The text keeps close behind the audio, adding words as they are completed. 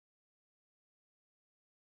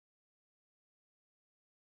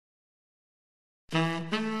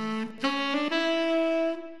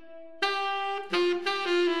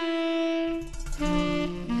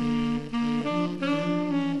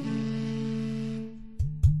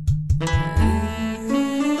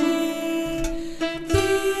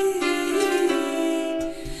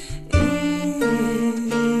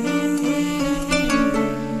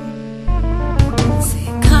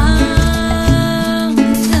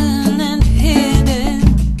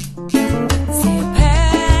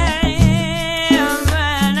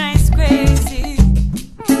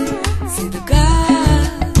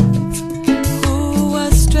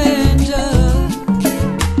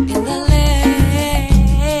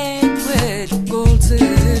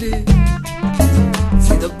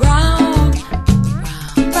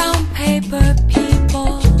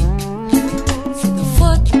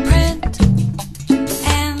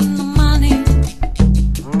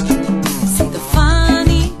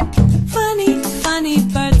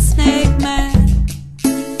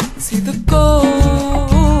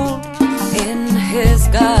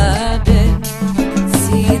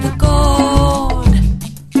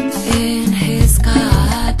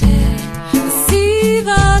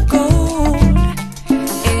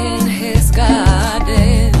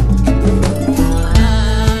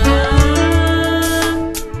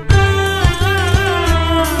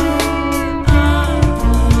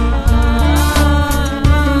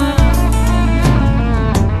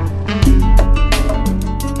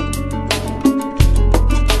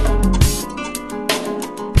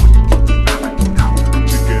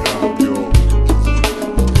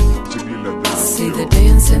See the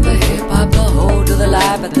dance and the hip-hop, the whole to the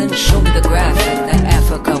lie, but then show me the graphic that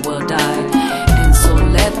Africa will die. And so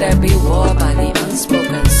let there be war by the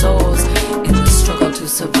unspoken souls in the struggle to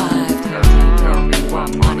survive. Tell me what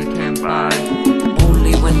money can't buy.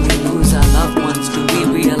 Only when we lose our loved ones do we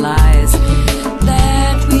realize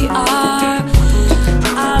that we are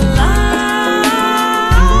alive.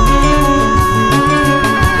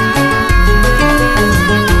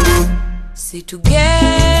 See, together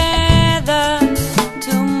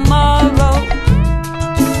tomorrow,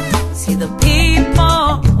 see the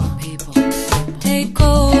people take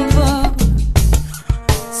over.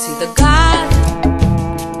 See the God,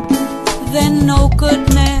 then no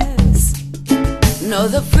goodness, know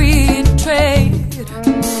the free trade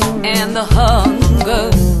and the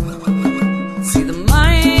hunger. See the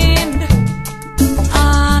mind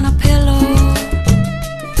on a pillow.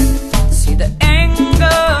 See the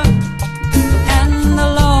anger